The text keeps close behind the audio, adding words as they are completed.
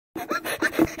guys,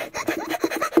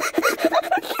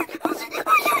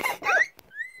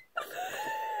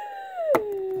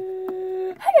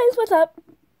 what's up?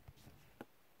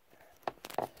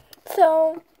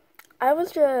 So, I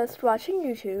was just watching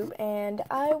YouTube, and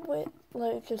I went,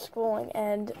 just scrolling,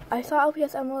 and I saw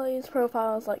LPS Emily's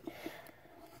profile. I was like,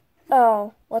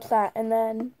 oh, what's that? And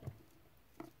then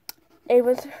it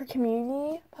was her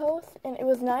community post, and it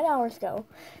was 9 hours ago,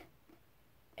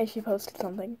 and she posted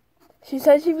something. She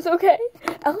said she was okay.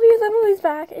 LPS Emily's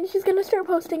back, and she's gonna start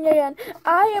posting again.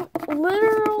 I am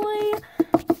literally...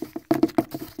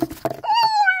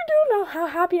 I don't know how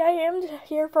happy I am to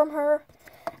hear from her.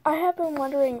 I have been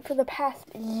wondering for the past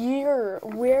year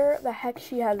where the heck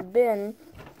she has been.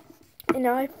 And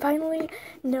now I finally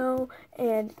know,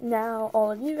 and now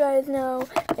all of you guys know,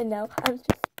 and now I'm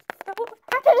just so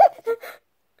happy.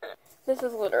 This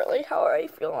is literally how I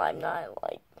feel. I'm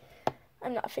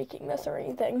not faking this or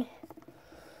anything.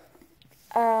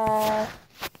 Yay!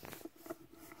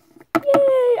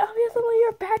 LPS Emily,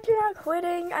 you're back, you're not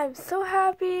quitting. I'm so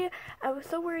happy. I was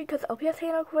so worried because LPS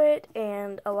Hannah quit,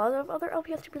 and a lot of other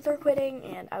LPS students are quitting,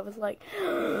 and I was like,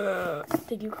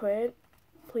 did you quit?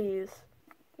 Please.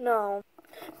 No.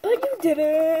 But you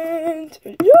didn't!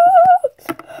 Yes!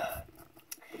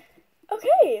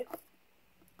 Okay.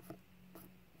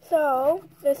 So,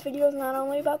 this video is not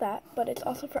only about that, but it's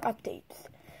also for updates.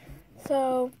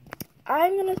 So,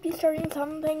 I'm going to be starting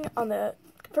something on the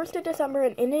 1st of December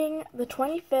and ending the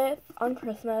 25th on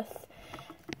Christmas.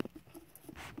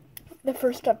 The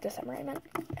 1st of December, I meant.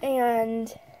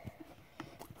 And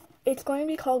it's going to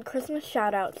be called Christmas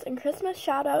Shoutouts. And Christmas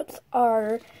Shoutouts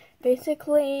are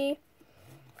basically,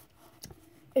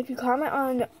 if you comment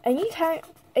on any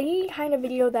kind of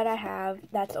video that I have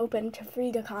that's open to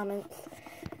free to comments,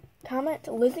 comment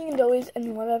Lizzie and Doey's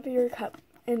in one of your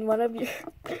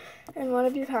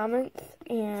comments,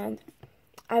 and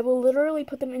I will literally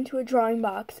put them into a drawing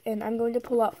box, and I'm going to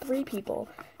pull out 3 people,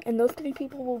 and those 3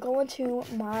 people will go into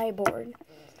my board.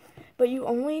 But you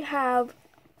only have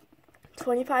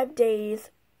 25 days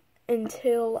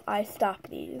until I stop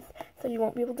these, so you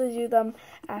won't be able to do them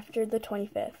after the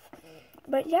 25th.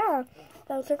 But yeah,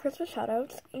 those are Christmas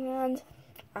shoutouts, and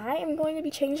I am going to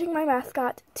be changing my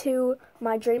mascot to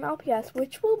my dream LPS,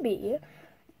 which will be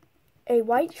a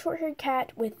white short-haired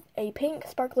cat with a pink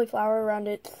sparkly flower around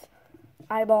its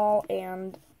eyeball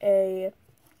and a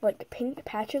pink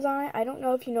patches on it. I don't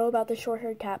know if you know about the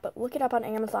short-haired cat, but look it up on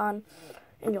Amazon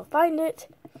and you'll find it.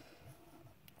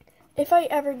 If I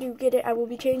ever do get it, I will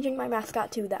be changing my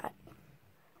mascot to that.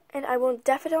 And I will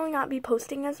definitely not be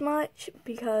posting as much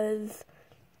because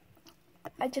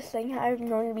I just think I'm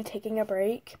going to be taking a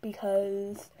break,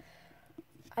 because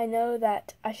I know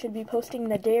that I should be posting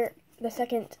the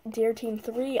second Dare Team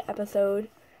 3 episode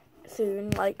soon,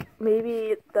 like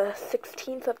maybe the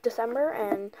 16th of December,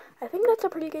 and I think that's a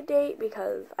pretty good date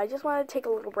because I just want to take a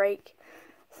little break.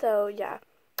 So yeah,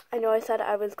 I know I said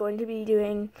I was going to be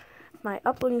doing my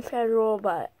uploading schedule,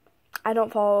 but I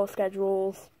don't follow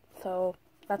schedules, so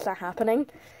that's not happening.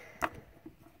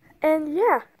 And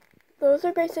yeah, those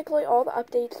are basically all the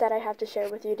updates that I have to share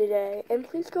with you today. And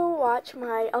please go watch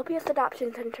my LPS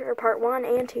Adoption Center Part 1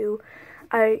 and 2.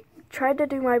 I tried to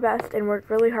do my best and worked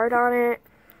really hard on it.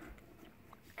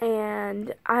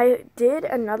 And I did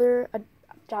another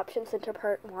Adoption Center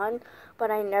Part 1,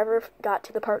 but I never got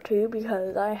to the Part 2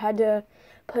 because I had to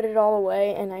put it all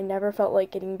away and I never felt like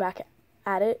getting back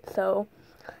at it. So,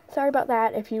 sorry about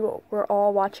that if you were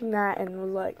all watching that and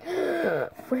was like,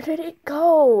 where did it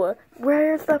go?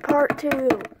 Where's the Part 2?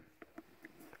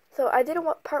 So, I did a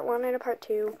Part 1 and a Part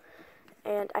 2,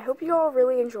 and I hope you all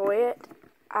really enjoy it.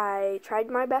 I tried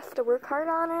my best to work hard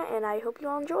on it, and I hope you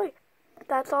all enjoy.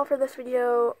 That's all for this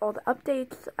video, all the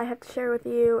updates I have to share with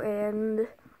you, and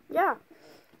yeah.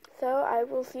 So, I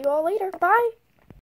will see you all later. Bye!